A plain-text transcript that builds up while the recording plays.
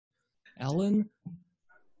Ellen,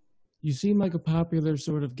 you seem like a popular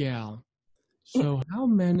sort of gal. So how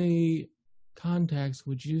many contacts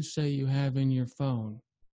would you say you have in your phone?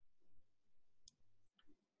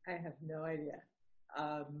 I have no idea.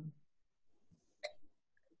 I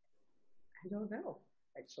don't know,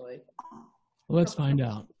 actually. Let's find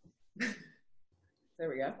out. There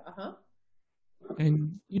we go.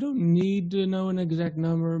 And you don't need to know an exact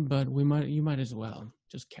number, but you might as well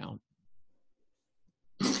just count.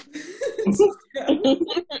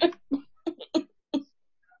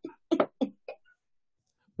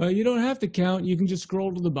 But you don't have to count. You can just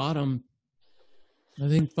scroll to the bottom. I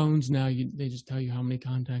think phones now, they just tell you how many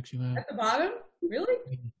contacts you have. At the bottom? Really?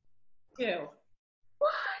 2. What?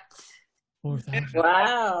 4,000.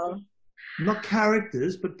 Wow. Not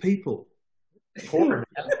characters, but people. What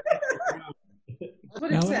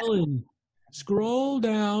Now, is that? Ellen, scroll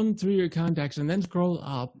down through your contacts and then scroll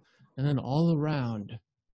up and then all around.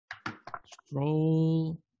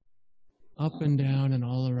 Scroll up and down and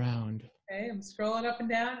all around. Okay, I'm scrolling up and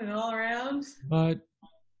down and all around. But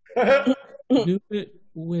do it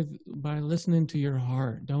by listening to your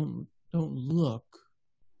heart. Don't look.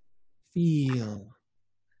 Feel.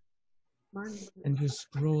 And just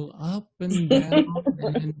scroll up and down.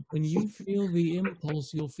 And when you feel the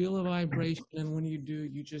impulse, you'll feel a vibration. And when you do,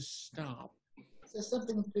 you just stop. Is there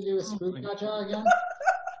something to do with Spook Gotcha again?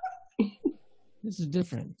 This is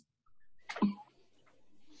different.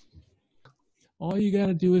 All you got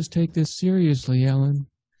to do is take this seriously, Ellen.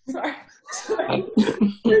 Sorry.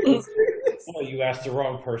 Oh, you asked the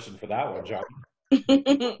wrong person for that one, John.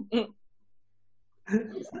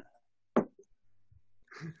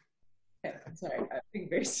 Okay, I'm sorry. I'm being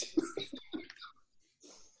very serious.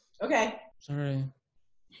 Okay. Sorry.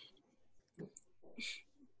 I'm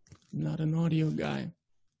not an audio guy.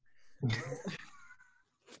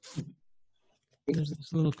 There's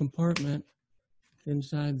this little compartment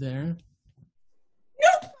inside there.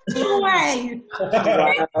 No way!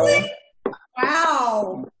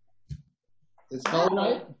 Wow. Is phone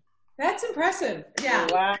right? That's impressive. Yeah.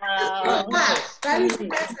 Wow. That is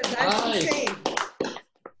impressive. That's Nice. insane.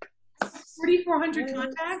 4,400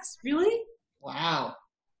 contacts? Really? Wow.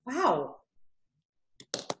 Wow.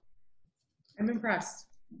 I'm impressed.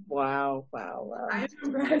 Wow. I'm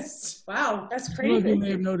impressed. Wow, that's Some of you crazy. may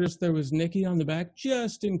have noticed there was Nikki on the back,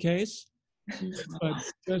 just in case. But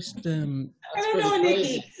just, I don't know,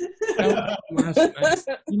 Nikki.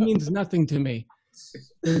 he means nothing to me.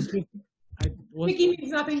 There's just, Nikki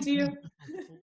means nothing to you.